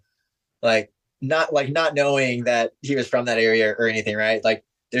Huntsville, not knowing that he was from that area or anything, right?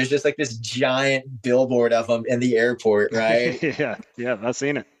 There's just this giant billboard of him in the airport, right? Yeah, I've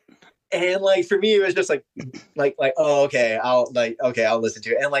seen it. And for me, it was just oh, okay, I'll listen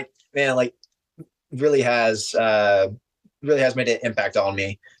to it. And man, really has made an impact on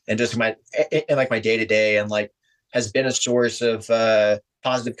me, and just my day to day, and has been a source of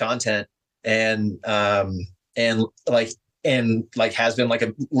positive content, and has been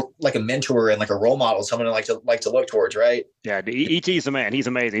a mentor and a role model, someone I like to look towards, right? Yeah, ET's the man. He's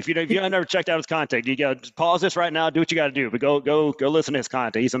amazing. If you never checked out his content, you got to pause this right now, do what you got to do, but go listen to his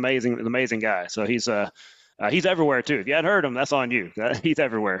content. He's amazing, an amazing guy. So he's everywhere too. If you hadn't heard him, that's on you. He's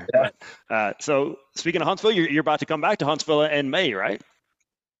everywhere. Yeah. So speaking of Huntsville, you're about to come back to Huntsville in May, right?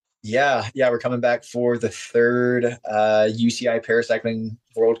 Yeah, we're coming back for the third UCI Paracycling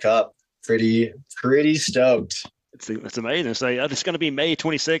World Cup. Pretty stoked. It's amazing. So it's going to be May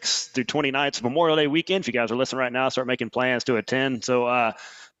 26th through 29th, Memorial Day weekend. If you guys are listening right now, start making plans to attend. So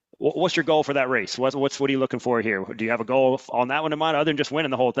what's your goal for that race? What are you looking for here? Do you have a goal on that one in mind other than just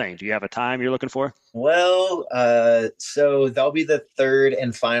winning the whole thing? Do you have a time you're looking for? Well, so that'll be the third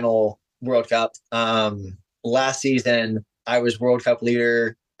and final World Cup. Last season, I was World Cup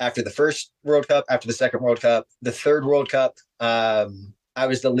leader after the first World Cup, after the second World Cup, the third World Cup. I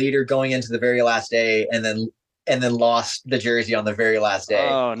was the leader going into the very last day, and then lost the jersey on the very last day.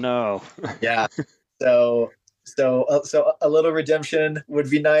 Oh no. Yeah. So so a little redemption would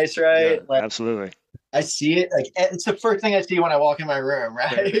be nice, right? Yeah, Like absolutely. I see it, like it's the first thing I see when I walk in my room,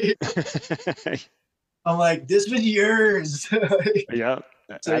 right? I'm like, this was yours. Yeah.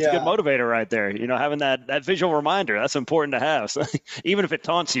 So That's a good yeah. motivator right there. Having that visual reminder, that's important to have. So even if it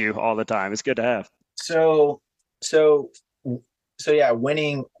taunts you all the time, it's good to have. So so so yeah,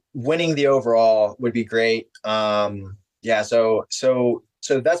 winning the overall would be great. Yeah, so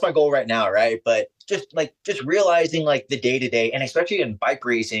that's my goal right now, right? But just realizing like the day to day, and especially in bike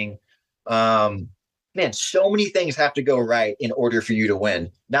racing, um, man, so many things have to go right in order for you to win.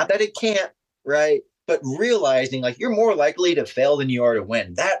 Not that it can't, right? But realizing like you're more likely to fail than you are to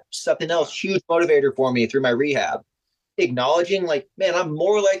win. That's something else, huge motivator for me through my rehab. Acknowledging like, man, I'm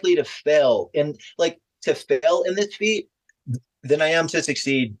more likely to fail in this feat than I am to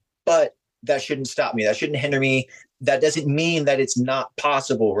succeed. But that shouldn't stop me. That shouldn't hinder me. That doesn't mean that it's not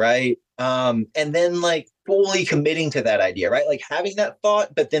possible, right? And then like fully committing to that idea, right? Like having that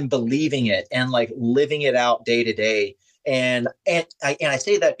thought, but then believing it and like living it out day to day. And I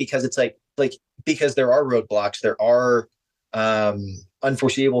say that because it's like because there are roadblocks, there are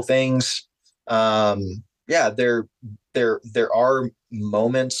unforeseeable things. Yeah, there are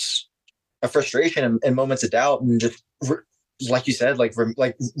moments of frustration and moments of doubt, and just like you said, like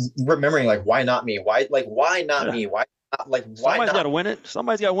remembering like why not me? Why not Yeah. me? Why Somebody's got not? to win it.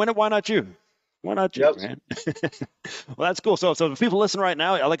 Somebody's got to win it. Why not you? Why not you, Yep. man? Well, that's cool. So the people listening right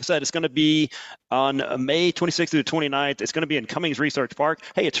now, like I said, it's going to be on May 26th through the 29th. It's going to be in Cummings Research Park.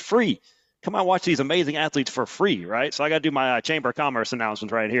 Hey, it's free. Come on, watch these amazing athletes for free, right? So I got to do my Chamber of Commerce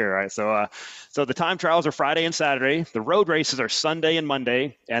announcements right here, right? So the time trials are Friday and Saturday. The road races are Sunday and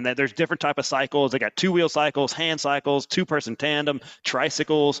Monday, and then there's different type of cycles. They got two-wheel cycles, hand cycles, two-person tandem,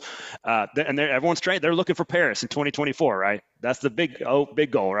 tricycles, and everyone's trained. They're looking for Paris in 2024, right? That's the big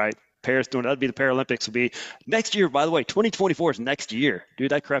goal, right? Paris doing that'd be the Paralympics will be next year. By the way, 2024 is next year,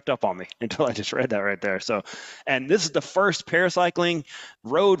 dude. That crept up on me until I just read that right there. So, and this is the first paracycling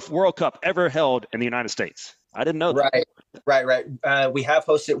road World Cup ever held in the United States. I didn't know that. Right. We have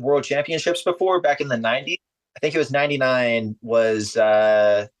hosted world championships before back in the 90s. I think it was 99 was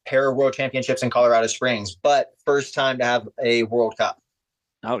para world championships in Colorado Springs, but first time to have a World Cup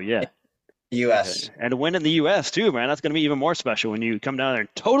Oh yeah. in the Yeah. US. And to win in the U.S. too, man, that's going to be even more special when you come down there and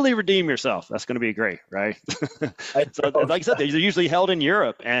totally redeem yourself. That's going to be great, right? I So, know. like I said, they're usually held in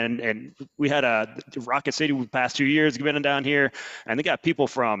Europe, and we had a Rocket City the past 2 years been down here, and they got people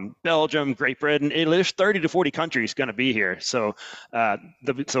from Belgium, Great Britain, Italy. There's 30 to 40 countries going to be here. So,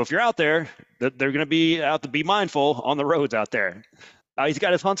 so if you're out there, they're going to be out to be mindful on the roads out there. He's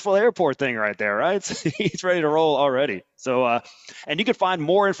got his Huntsville Airport thing right there, right? So he's ready to roll already. So, and you can find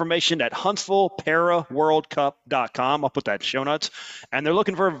more information at HuntsvilleParaWorldCup.com. I'll put that in show notes. And they're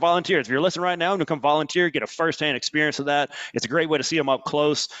looking for volunteers. If you're listening right now and you come volunteer, get a firsthand experience of that. It's a great way to see them up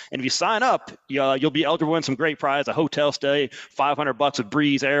close. And if you sign up, you'll be eligible to win some great prize, a hotel stay, $500 with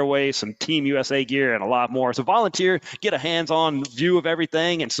Breeze Airways, some Team USA gear, and a lot more. So volunteer, get a hands-on view of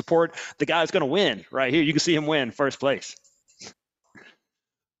everything, and support the guy who's going to win right here. You can see him win first place.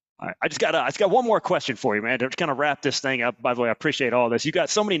 All right, I just got one more question for you, man, to kind of wrap this thing up. By the way, I appreciate all this. You got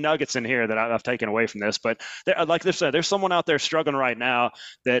so many nuggets in here that I've taken away from this, but like I said, there's someone out there struggling right now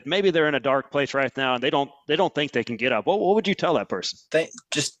that maybe they're in a dark place right now and they don't think they can get up. What would you tell that person?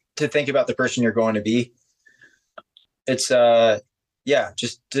 Just to think about the person you're going to be. It's yeah,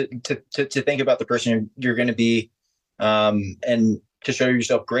 just to think about the person you're going to be, and to show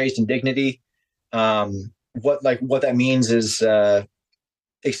yourself grace and dignity. What that means is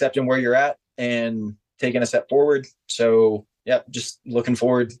accepting where you're at and taking a step forward. So yeah, just looking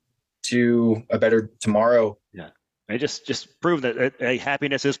forward to a better tomorrow. Yeah. And just prove that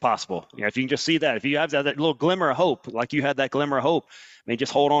happiness is possible. If you can just see that, if you have that little glimmer of hope, like you had that glimmer of hope, I mean,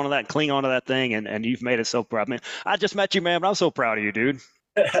 just hold on to that and cling on to that thing, and you've made it so proud. Man, I just met you, man, but I'm so proud of you, dude.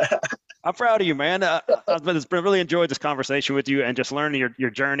 I'm proud of you, man. I've been really enjoyed this conversation with you and just learning your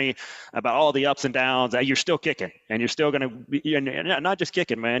journey about all the ups and downs. You're still kicking, and you're still going to be, and not just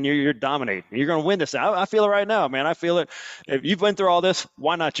kicking, man. You're dominating. You're going to win this. I feel it right now, man. I feel it. If you've been through all this,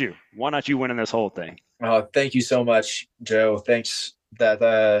 why not you? Why not you winning this whole thing? Oh, thank you so much, Joe. Thanks.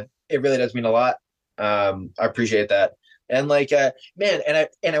 That it really does mean a lot. I appreciate that. And like, man,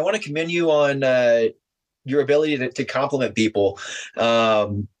 and I want to commend you on your ability to compliment people.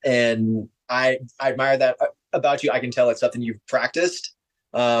 And I admire that about you. I can tell it's something you've practiced,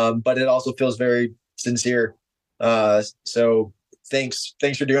 but it also feels very sincere. So thanks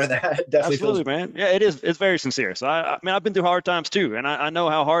for doing that. Definitely Absolutely, man. Yeah, it is. It's very sincere. So I mean, I've been through hard times too, and I know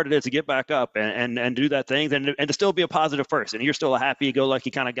how hard it is to get back up and do that thing, and to still be a positive person. You're still a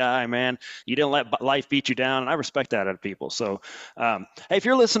happy-go-lucky kind of guy, man. You didn't let life beat you down, and I respect that out of people. So, hey, if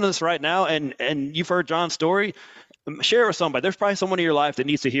you're listening to this right now and you've heard John's story, share it with somebody. There's probably someone in your life that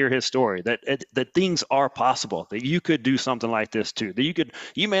needs to hear his story. That things are possible. That you could do something like this too. That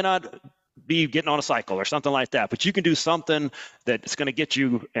you may not be getting on a cycle or something like that, but you can do something that's going to get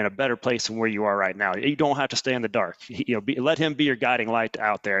you in a better place than where you are right now. You don't have to stay in the dark. Let him be your guiding light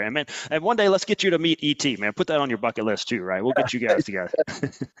out there. And man, and one day let's get you to meet ET, man. Put that on your bucket list too, right? We'll get you guys together.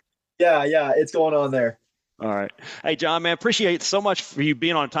 Yeah, it's going on there. All right. Hey, John, man, appreciate so much for you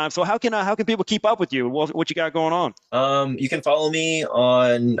being on time. So how can people keep up with you? What you got going on? You can follow me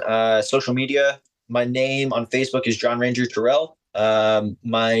on social media. My name on Facebook is John Ranger Terrell.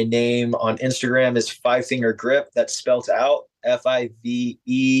 My name on Instagram is Five Finger Grip. That's spelled out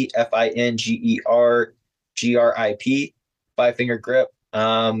FIVEFINGERGRIP. Five Finger Grip.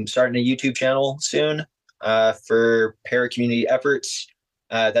 Starting a YouTube channel soon for Para Community Efforts.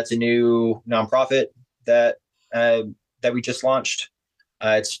 That's a new nonprofit that we just launched.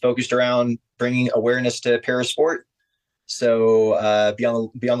 It's focused around bringing awareness to parasport. So be on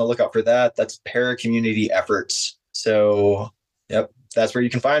the lookout for that. That's Para Community Efforts. So yep, that's where you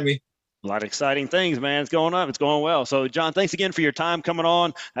can find me. A lot of exciting things, man. It's going up. It's going well. So, John, thanks again for your time coming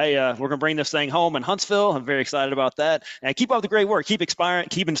on. Hey, we're going to bring this thing home in Huntsville. I'm very excited about that. And keep up the great work. Keep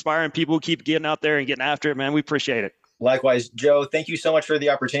inspiring people. Keep getting out there and getting after it, man. We appreciate it. Likewise, Joe. Thank you so much for the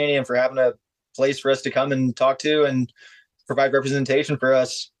opportunity and for having a place for us to come and talk to and provide representation for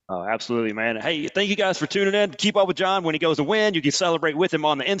us. Oh, absolutely, man. Hey, thank you guys for tuning in. Keep up with John when he goes to win. You can celebrate with him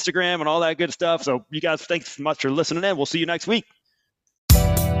on the Instagram and all that good stuff. So, you guys, thanks so much for listening in. We'll see you next week.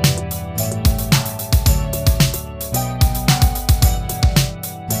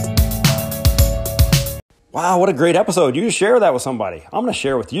 Wow, what a great episode. You share that with somebody. I'm going to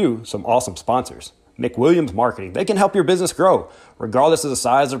share with you some awesome sponsors. McWilliams Marketing. They can help your business grow. Regardless of the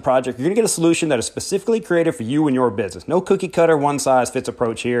size of the project, you're going to get a solution that is specifically created for you and your business. No cookie cutter, one size fits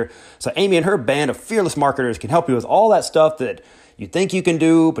approach here. So Amy and her band of fearless marketers can help you with all that stuff that you think you can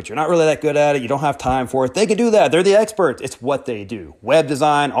do, but you're not really that good at it. You don't have time for it. They can do that. They're the experts. It's what they do. Web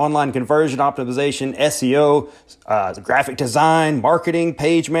design, online conversion optimization, SEO, graphic design, marketing,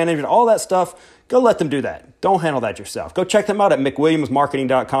 page management, all that stuff. Go let them do that. Don't handle that yourself. Go check them out at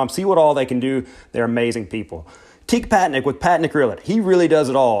McWilliamsMarketing.com. See what all they can do. They're amazing people. Teak Patnick with Patnick Realty. He really does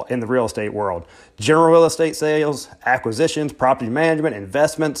it all in the real estate world. General real estate sales, acquisitions, property management,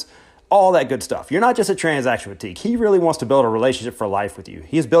 investments, all that good stuff. You're not just a transaction with Teak. He really wants to build a relationship for life with you.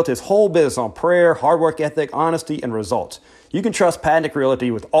 He has built his whole business on prayer, hard work ethic, honesty, and results. You can trust Patnick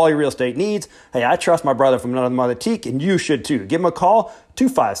Realty with all your real estate needs. Hey, I trust my brother from another mother, Teak, and you should too. Give him a call,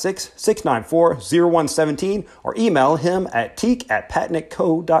 256-694-0117, or email him at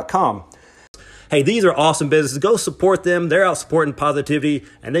teak@patnickco.com. Hey, these are awesome businesses. Go support them. They're out supporting positivity,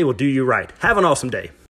 and they will do you right. Have an awesome day.